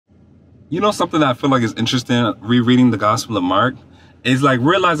You know, something that I feel like is interesting rereading the Gospel of Mark is like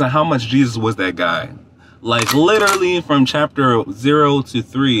realizing how much Jesus was that guy. Like literally from chapter 0 to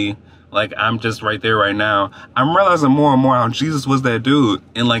 3, like I'm just right there right now, I'm realizing more and more how Jesus was that dude,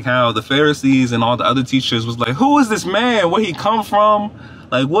 and like how the Pharisees and all the other teachers was like, who is this man? Where he come from?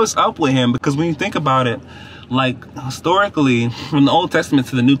 Like, what's up with him? Because when you think about it, like historically, from the Old Testament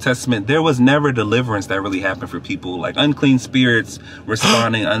to the New Testament, there was never deliverance that really happened for people, like unclean spirits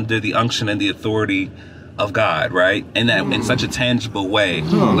responding under the unction and the authority of God, right? And that in such a tangible way.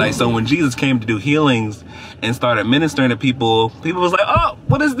 Like, so when Jesus came to do healings and started ministering to people, people was like, oh,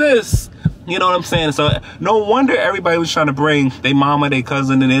 what is this? You know what I'm saying? So no wonder everybody was trying to bring their mama, their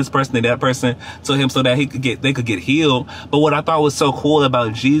cousin, and this person and that person to him so that they could get healed. But what I thought was so cool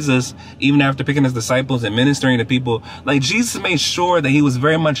about Jesus, even after picking his disciples and ministering to people, like Jesus made sure that he was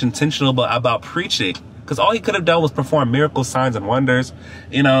very much intentional about preaching. Because all he could have done was perform miracles, signs, and wonders,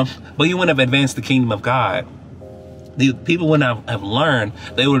 you know, but he wouldn't have advanced the kingdom of God. The people wouldn't have learned.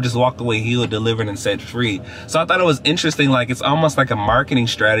 They would have just walked away healed, delivered, and set free. So I thought it was interesting. Like, it's almost like a marketing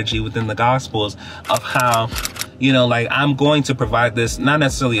strategy within the Gospels of how, you know, like, I'm going to provide this, not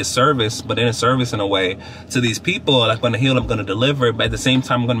necessarily a service, but in a service in a way to these people. Like, I'm going to heal, I'm going to deliver, but at the same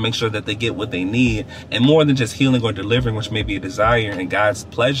time, I'm going to make sure that they get what they need. And more than just healing or delivering, which may be a desire and God's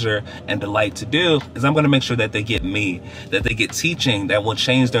pleasure and delight to do, is I'm going to make sure that they get me, that they get teaching that will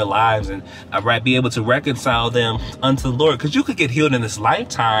change their lives and be able to reconcile them unto the Lord. Because you could get healed in this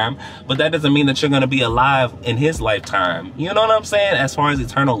lifetime, but that doesn't mean that you're going to be alive in his lifetime. You know what I'm saying? As far as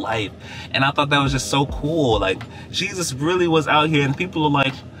eternal life. And I thought that was just so cool. Like, Jesus really was out here, and people are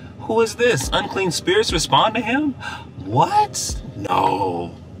like, who is this? Unclean spirits respond to him? What?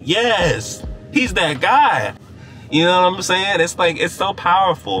 No. Yes. He's that guy. You know what I'm saying? It's like, it's so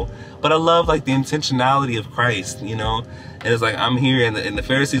powerful. But I love like the intentionality of Christ, you know? And it's like, I'm here, and the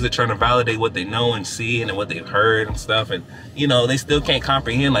Pharisees are trying to validate what they know and see and what they've heard and stuff. And, you know, they still can't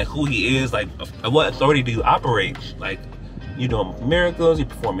comprehend like who he is. Like, what authority do you operate? Like, you doing miracles, you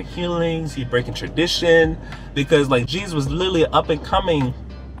performing healings, you breaking tradition. Because like Jesus was literally an up and coming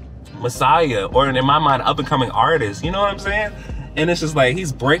Messiah, or in my mind, up and coming artist. You know what I'm saying? And it's just like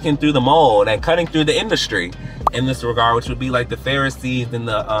he's breaking through the mold and cutting through the industry in this regard, which would be like the Pharisees and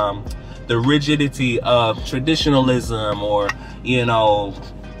the rigidity of traditionalism, or, you know,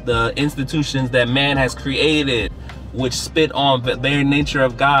 the institutions that man has created, which spit on the very nature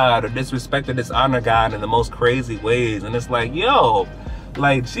of God or disrespect or dishonor God in the most crazy ways. And it's like, yo,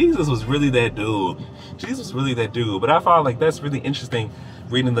 like Jesus was really that dude. Jesus was really that dude. But I found like that's really interesting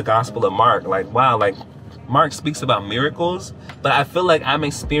reading the Gospel of Mark. Like, wow, like Mark speaks about miracles, but I feel like I'm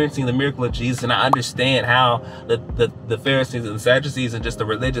experiencing the miracle of Jesus, and I understand how the Pharisees and the Sadducees and just the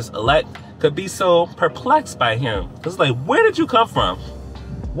religious elect could be so perplexed by him. It's like, where did you come from?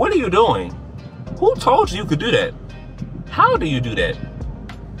 What are you doing? Who told you could do that? How do you do that?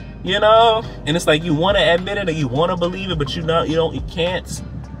 You know? And it's like, you want to admit it and you want to believe it, but you can't,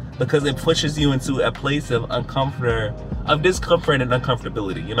 because it pushes you into a place of discomfort and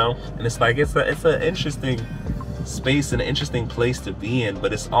uncomfortability, you know? And it's like, it's an interesting space and an interesting place to be in,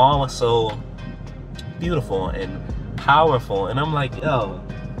 but it's all so beautiful and powerful. And I'm like, yo,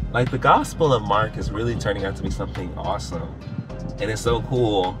 like the Gospel of Mark is really turning out to be something awesome. And it's so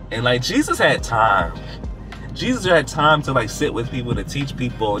cool. And like, Jesus had time. Jesus had time to like sit with people, to teach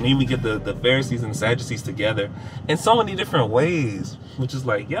people, and even get the Pharisees and the Sadducees together in so many different ways, which is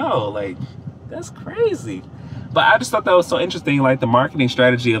like, yo, like, that's crazy. But I just thought that was so interesting, like the marketing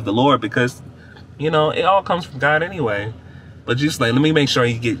strategy of the Lord, because, you know, it all comes from God anyway. But just like, let me make sure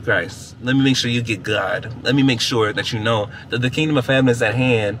you get Christ. Let me make sure you get God. Let me make sure that you know that the kingdom of heaven is at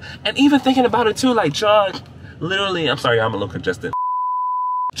hand. And even thinking about it too, like John literally, I'm sorry, I'm a little congested.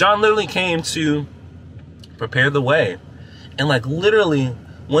 John literally came to prepare the way. And like literally,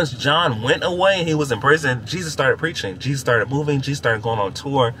 once John went away and he was in prison, Jesus started preaching. Jesus started moving. Jesus started going on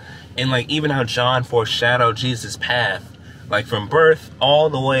tour. And like even how John foreshadowed Jesus' path, like from birth all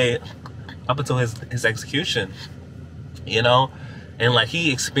the way up until his execution, you know? And like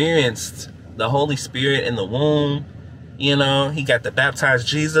he experienced the Holy Spirit in the womb, you know? He got to baptize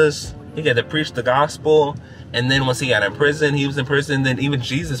Jesus. He got to preach the gospel. And then once he got in prison, he was in prison. Then even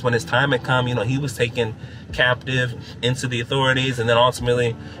Jesus, when his time had come, you know, he was taken captive into the authorities. And then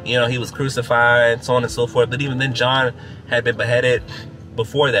ultimately, you know, he was crucified, so on and so forth. But even then, John had been beheaded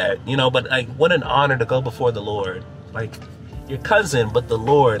before that, you know. But like, what an honor to go before the Lord. Like, your cousin, but the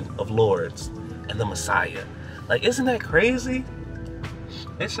Lord of Lords and the Messiah. Like, isn't that crazy?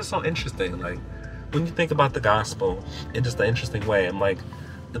 It's just so interesting. Like, when you think about the gospel in just an interesting way, I'm like,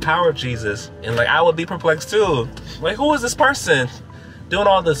 the power of Jesus, and like I would be perplexed too. Like, who is this person doing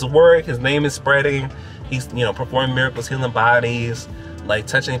all this work. His name is spreading. He's, you know, performing miracles, healing bodies, like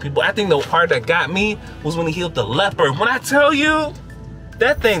touching people. I think the part that got me was when he healed the leper. When I tell you,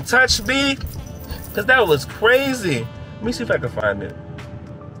 that thing touched me, because that was crazy. Let me see if I can find it.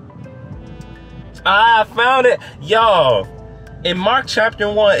 I found it. Y'all, in Mark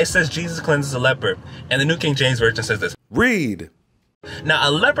chapter 1, it says Jesus cleanses a leper. And the New King James Version says this. Read. Now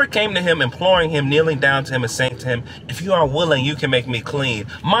a leper came to him, imploring him, kneeling down to him and saying to him, if you are willing, you can make me clean.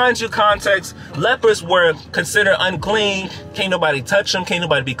 Mind you, context, lepers were considered unclean. Can't nobody touch them. Can't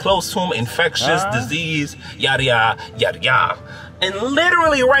nobody be close to them. Infectious disease, yada, yada, yada, yada. And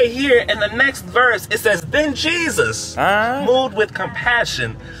literally right here in the next verse, it says, then Jesus, moved with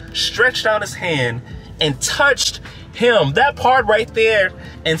compassion, stretched out his hand and touched him. That part right there,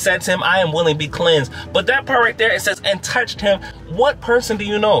 and said to him, I am willing, be cleansed. But that part right there, it says, and touched him. What person do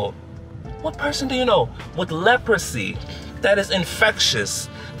you know? What person do you know with leprosy that is infectious,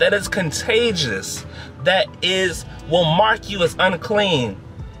 that is contagious, that will mark you as unclean,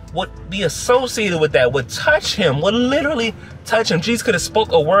 would be associated with that, would touch him, would literally touch him? Jesus could have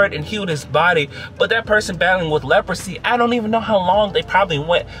spoke a word and healed his body, but that person battling with leprosy, I don't even know how long they probably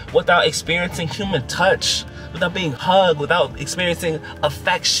went without experiencing human touch, without being hugged, without experiencing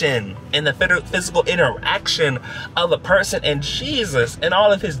affection and the physical interaction of a person. And Jesus, and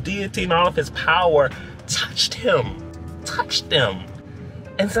all of his deity and all of his power, touched him,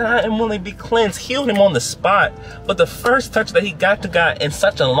 and said, I am willing to be cleansed, healed him on the spot. But the first touch that he got to God in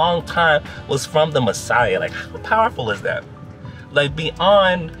such a long time was from the Messiah. Like, how powerful is that? Like,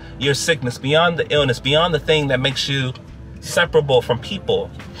 beyond your sickness, beyond the illness, beyond the thing that makes you separable from people,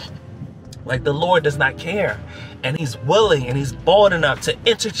 like, the Lord does not care. And he's willing and he's bold enough to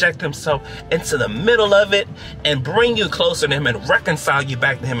interject himself into the middle of it and bring you closer to him and reconcile you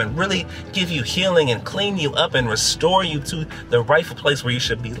back to him and really give you healing and clean you up and restore you to the rightful place where you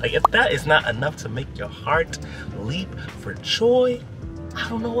should be. Like, if that is not enough to make your heart leap for joy, I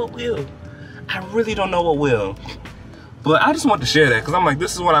don't know what will. I really don't know what will. But I just want to share that because I'm like,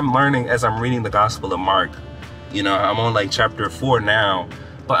 this is what I'm learning as I'm reading the Gospel of Mark. You know, I'm on like chapter 4 now.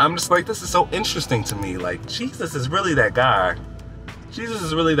 But I'm just like, this is so interesting to me. Like, Jesus is really that guy. Jesus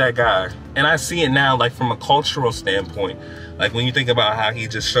is really that guy. And I see it now, like, from a cultural standpoint. Like, when you think about how he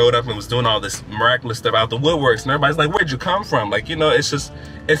just showed up and was doing all this miraculous stuff out the woodworks, and everybody's like, where'd you come from? Like, you know, it's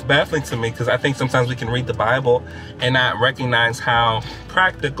baffling to me because I think sometimes we can read the Bible and not recognize how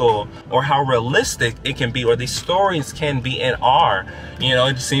practical or how realistic it can be, or these stories can be and are. You know,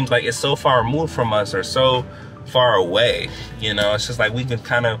 it just seems like it's so far removed from us or so far away. You know, it's just like we can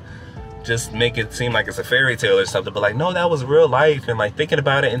kind of just make it seem like it's a fairy tale or something, but like, no, that was real life. And like, thinking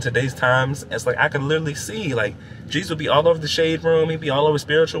about it in today's times, it's like I can literally see, like, Jesus would be all over the Shade Room, he'd be all over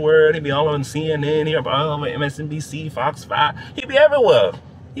Spiritual Word, he'd be all over CNN, he'd be all over MSNBC, Fox 5, he'd be everywhere.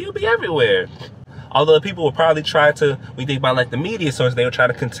 He'll be everywhere. Although people would probably try to, we think about like the media source, they would try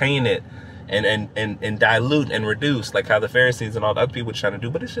to contain it and dilute and reduce, like how the Pharisees and all the other people were trying to do.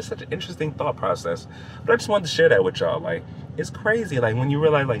 But it's just such an interesting thought process. But I just wanted to share that with y'all. Like, it's crazy, like, when you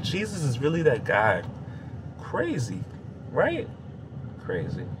realize, like, Jesus is really that guy. Crazy, right?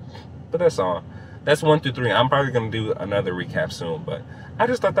 Crazy. But that's all. That's 1 through 3. I'm probably going to do another recap soon, but I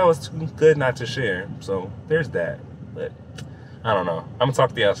just thought that was too good not to share. So there's that. But I don't know. I'm going to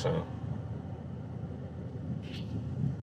talk to y'all soon.